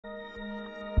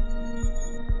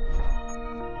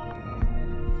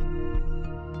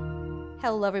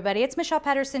Hello everybody, it's Michelle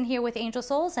Patterson here with Angel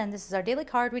Souls, and this is our daily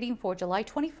card reading for July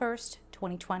 21st,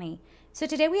 2020. So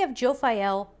today we have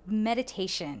Jophiel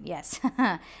meditation. Yes,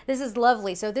 this is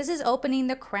lovely. So this is opening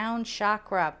the crown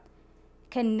chakra,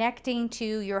 connecting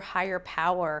to your higher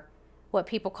power, what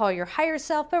people call your higher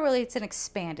self, but really it's an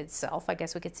expanded self. I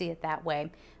guess we could see it that way.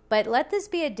 But let this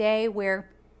be a day where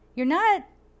you're not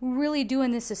really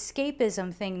doing this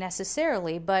escapism thing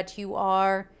necessarily, but you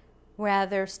are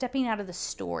rather stepping out of the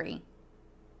story.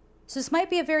 So this might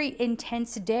be a very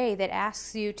intense day that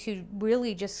asks you to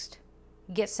really just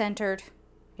get centered,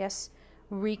 yes,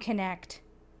 reconnect.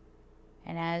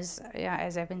 And as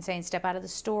I've been saying, step out of the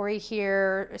story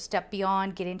here, step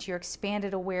beyond, get into your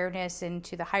expanded awareness,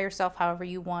 into the higher self, however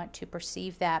you want to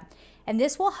perceive that. And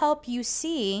this will help you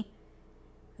see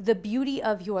the beauty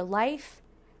of your life,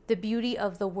 the beauty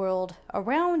of the world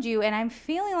around you. And I'm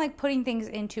feeling like putting things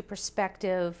into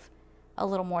perspective a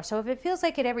little more. So if it feels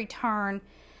like at every turn,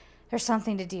 there's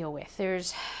something to deal with,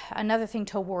 there's another thing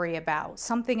to worry about,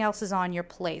 something else is on your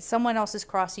plate, someone else is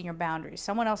crossing your boundaries,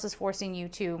 someone else is forcing you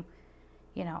to,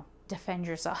 defend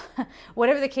yourself,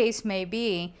 whatever the case may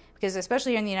be, because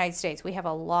especially here in the United States, we have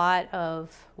a lot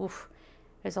of,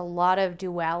 there's a lot of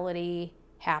duality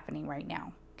happening right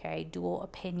now, okay? Dual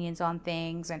opinions on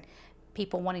things and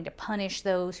people wanting to punish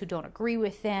those who don't agree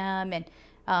with them. And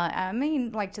I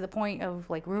mean, like to the point of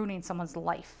like ruining someone's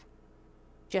life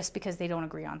just because they don't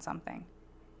agree on something.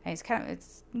 And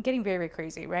it's getting very, very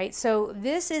crazy, right? So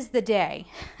this is the day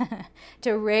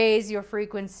to raise your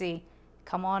frequency.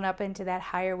 Come on up into that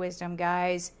higher wisdom,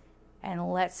 guys,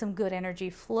 and let some good energy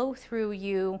flow through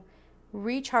you.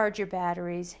 Recharge your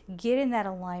batteries, get in that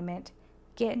alignment,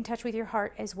 get in touch with your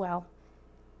heart as well.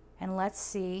 And let's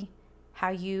see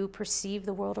how you perceive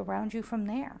the world around you from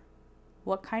there.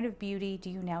 What kind of beauty do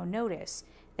you now notice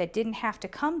that didn't have to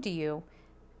come to you,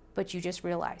 but you just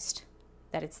realized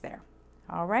that it's there?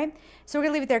 All right. So we're going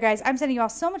to leave it there, guys. I'm sending you all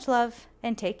so much love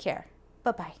and take care.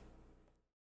 Bye-bye.